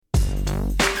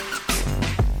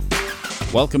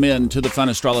Welcome in to the Fun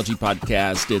Astrology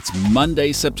Podcast. It's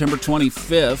Monday, September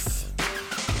 25th.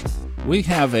 We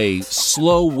have a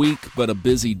slow week, but a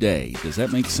busy day. Does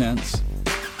that make sense?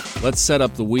 Let's set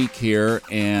up the week here,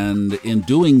 and in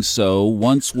doing so,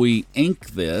 once we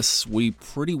ink this, we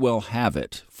pretty well have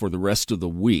it for the rest of the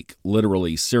week,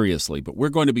 literally, seriously. But we're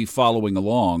going to be following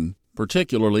along,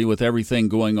 particularly with everything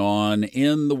going on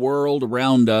in the world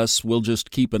around us. We'll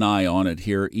just keep an eye on it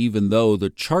here, even though the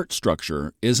chart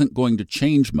structure isn't going to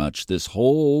change much this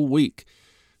whole week.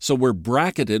 So we're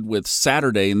bracketed with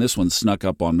Saturday, and this one snuck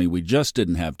up on me. We just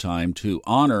didn't have time to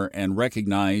honor and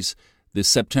recognize the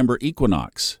September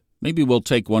equinox. Maybe we'll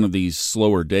take one of these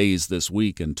slower days this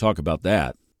week and talk about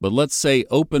that. But let's say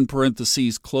open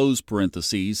parentheses, close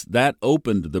parentheses. That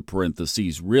opened the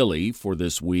parentheses really for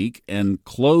this week, and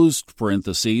closed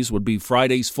parentheses would be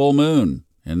Friday's full moon,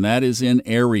 and that is in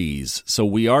Aries. So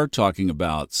we are talking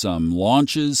about some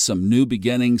launches, some new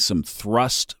beginnings, some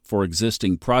thrust for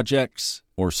existing projects,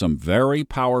 or some very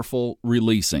powerful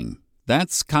releasing.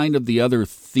 That's kind of the other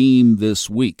theme this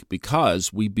week,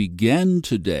 because we begin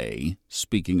today,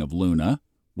 speaking of Luna,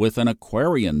 with an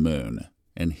Aquarian moon.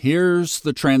 And here's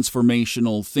the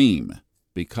transformational theme,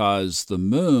 because the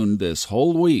moon this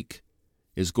whole week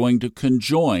is going to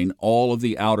conjoin all of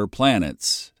the outer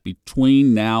planets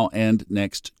between now and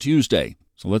next Tuesday.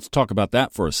 So let's talk about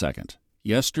that for a second.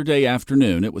 Yesterday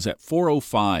afternoon, it was at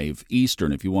 4:05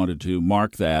 Eastern, if you wanted to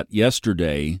mark that.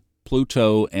 Yesterday,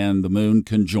 Pluto and the moon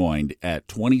conjoined at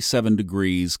 27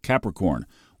 degrees Capricorn.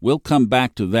 We'll come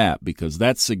back to that because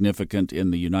that's significant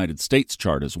in the United States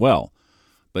chart as well.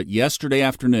 But yesterday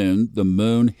afternoon, the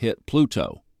moon hit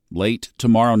Pluto. Late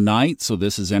tomorrow night, so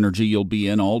this is energy you'll be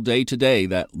in all day today,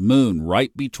 that moon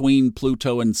right between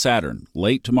Pluto and Saturn.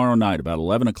 Late tomorrow night, about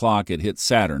 11 o'clock, it hits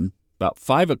Saturn. About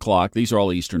 5 o'clock, these are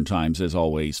all Eastern times as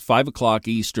always, 5 o'clock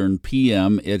Eastern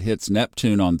p.m., it hits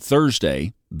Neptune on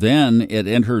Thursday. Then it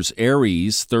enters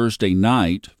Aries Thursday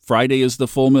night. Friday is the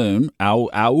full moon.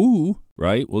 Ow,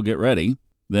 right? We'll get ready.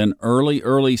 Then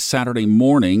early Saturday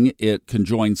morning, it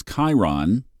conjoins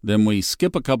Chiron. Then we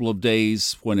skip a couple of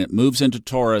days when it moves into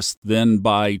Taurus. Then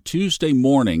by Tuesday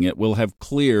morning, it will have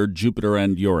cleared Jupiter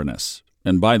and Uranus.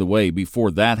 And by the way,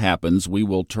 before that happens, we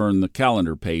will turn the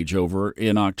calendar page over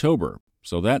in October.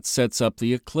 So that sets up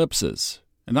the eclipses.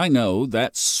 And I know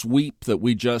that sweep that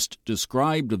we just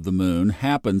described of the moon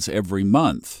happens every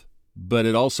month, but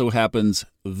it also happens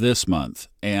this month.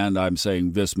 And I'm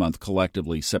saying this month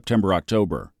collectively, September,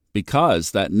 October,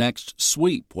 because that next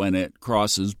sweep, when it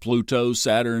crosses Pluto,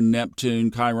 Saturn,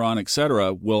 Neptune, Chiron,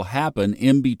 etc., will happen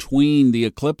in between the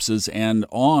eclipses, and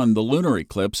on the lunar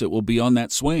eclipse, it will be on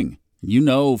that swing. You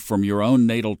know from your own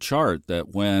natal chart that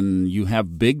when you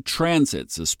have big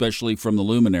transits, especially from the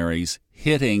luminaries,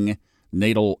 hitting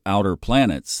natal outer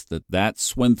planets,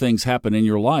 that's when things happen in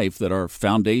your life that are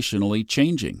foundationally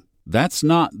changing. That's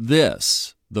not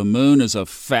this. The moon is a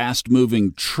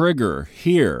fast-moving trigger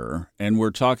here, and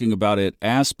we're talking about it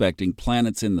aspecting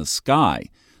planets in the sky.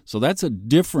 So that's a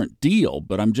different deal,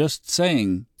 but I'm just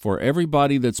saying, for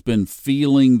everybody that's been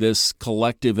feeling this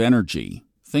collective energy,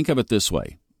 think of it this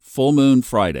way. Full moon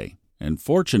Friday, and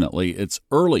fortunately, it's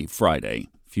early Friday,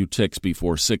 a few ticks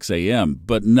before 6 a.m.,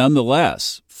 but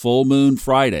nonetheless, full moon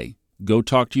Friday. Go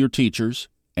talk to your teachers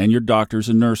and your doctors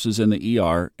and nurses in the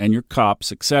ER and your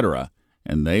cops, etc.,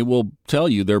 and they will tell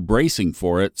you they're bracing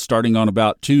for it starting on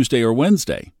about Tuesday or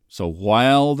Wednesday. So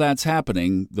while that's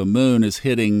happening, the moon is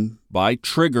hitting, by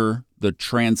trigger, the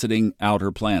transiting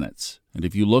outer planets. And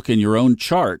if you look in your own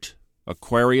chart,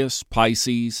 Aquarius,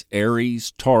 Pisces,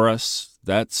 Aries, Taurus,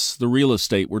 that's the real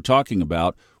estate we're talking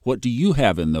about. What do you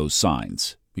have in those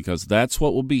signs? Because that's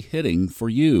what will be hitting for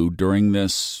you during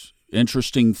this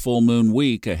interesting full moon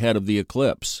week ahead of the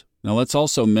eclipse. Now let's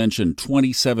also mention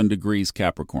 27 degrees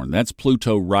Capricorn. That's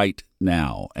Pluto right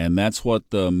now, and that's what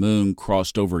the moon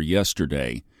crossed over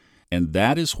yesterday. And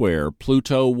that is where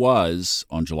Pluto was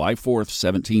on July 4th,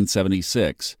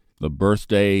 1776, the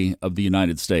birthday of the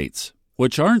United States,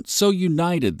 which aren't so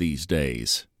united these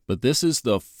days. But this is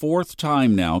the fourth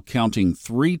time now, counting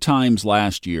 3 times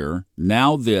last year,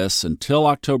 now this, until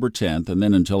October 10th, and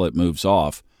then until it moves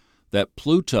off, that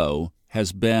Pluto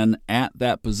has been at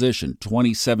that position,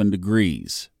 27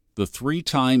 degrees. The 3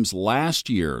 times last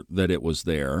year that it was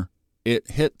there,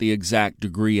 it hit the exact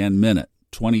degree and minute,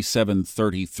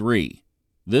 27:33.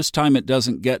 This time it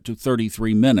doesn't get to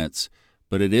 33 minutes,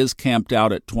 but it is camped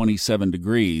out at 27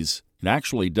 degrees. It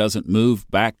actually doesn't move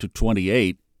back to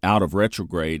 28 out of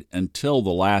retrograde until the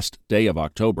last day of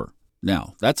October.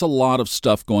 Now, that's a lot of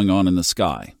stuff going on in the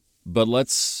sky. But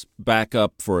let's back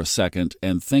up for a second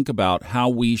and think about how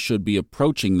we should be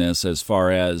approaching this as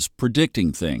far as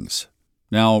predicting things.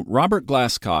 Now, Robert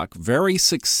Glasscock, very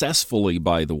successfully,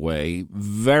 by the way,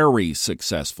 very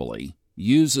successfully,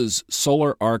 uses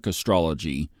solar arc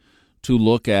astrology to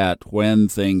look at when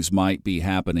things might be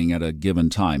happening at a given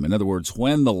time. In other words,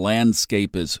 when the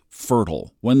landscape is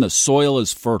fertile, when the soil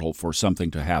is fertile for something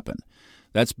to happen.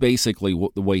 That's basically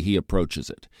the way he approaches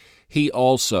it. He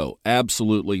also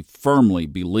absolutely firmly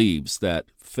believes that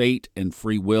fate and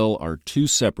free will are two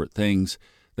separate things,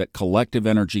 that collective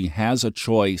energy has a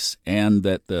choice, and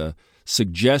that the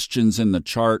suggestions in the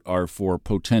chart are for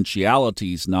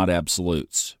potentialities, not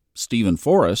absolutes. Stephen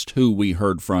Forrest, who we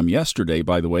heard from yesterday,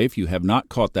 by the way, if you have not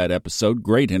caught that episode,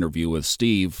 great interview with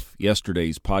Steve,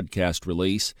 yesterday's podcast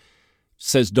release,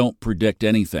 says don't predict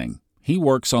anything. He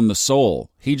works on the soul.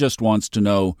 He just wants to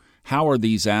know, how are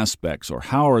these aspects or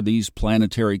how are these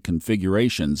planetary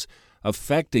configurations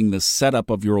affecting the setup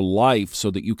of your life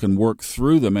so that you can work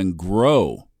through them and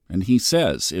grow? And he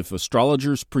says, if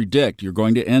astrologers predict you're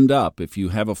going to end up, if you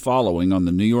have a following on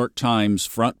the New York Times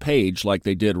front page like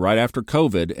they did right after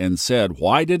COVID and said,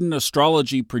 why didn't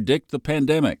astrology predict the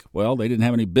pandemic? Well, they didn't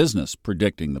have any business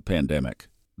predicting the pandemic.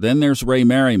 Then there's Ray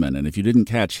Merriman, and if you didn't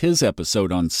catch his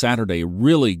episode on Saturday, a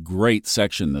really great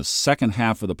section, the second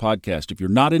half of the podcast. If you're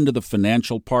not into the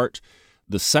financial part,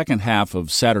 the second half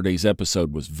of Saturday's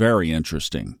episode was very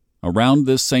interesting. Around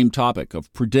this same topic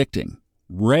of predicting,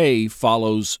 Ray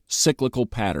follows cyclical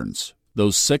patterns.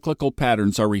 Those cyclical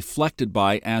patterns are reflected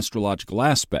by astrological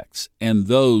aspects, and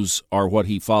those are what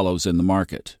he follows in the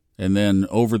market. And then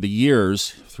over the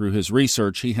years, through his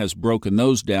research, he has broken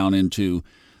those down into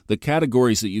the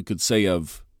categories that you could say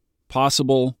of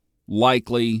possible,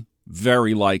 likely,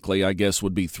 very likely, I guess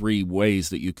would be three ways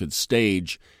that you could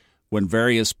stage when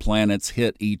various planets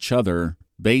hit each other.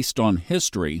 Based on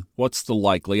history, what's the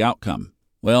likely outcome?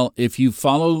 Well, if you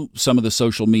follow some of the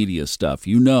social media stuff,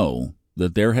 you know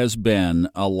that there has been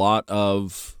a lot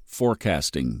of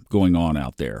forecasting going on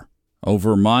out there.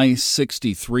 Over my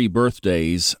 63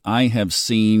 birthdays, I have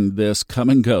seen this come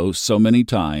and go so many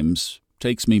times.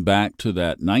 Takes me back to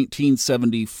that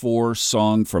 1974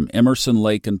 song from Emerson,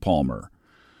 Lake and Palmer.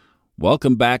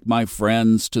 Welcome back, my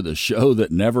friends, to the show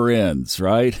that never ends,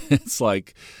 right? It's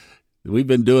like we've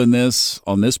been doing this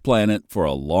on this planet for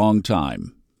a long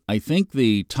time. I think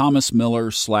the Thomas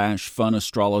Miller / fun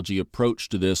astrology approach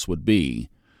to this would be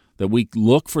that we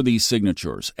look for these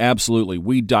signatures. Absolutely,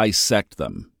 we dissect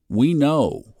them. We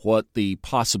know what the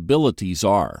possibilities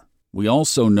are. We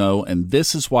also know, and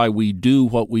this is why we do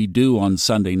what we do on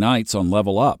Sunday nights on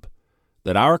Level Up,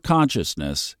 that our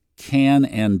consciousness can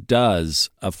and does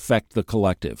affect the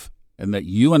collective, and that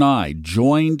you and I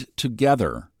joined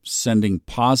together, sending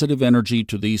positive energy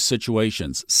to these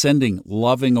situations, sending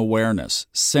loving awareness,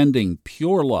 sending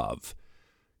pure love,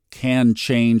 can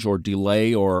change or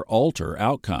delay or alter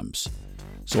outcomes.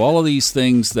 So all of these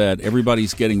things that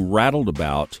everybody's getting rattled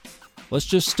about, let's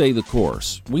just stay the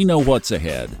course. We know what's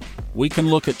ahead. We can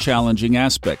look at challenging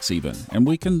aspects even, and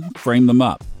we can frame them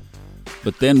up.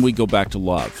 But then we go back to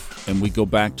love, and we go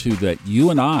back to that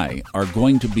you and I are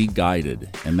going to be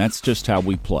guided, and that's just how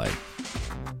we play.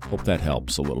 Hope that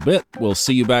helps a little bit. We'll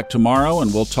see you back tomorrow,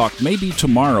 and we'll talk maybe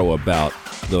tomorrow about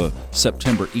the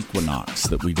September equinox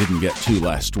that we didn't get to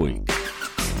last week.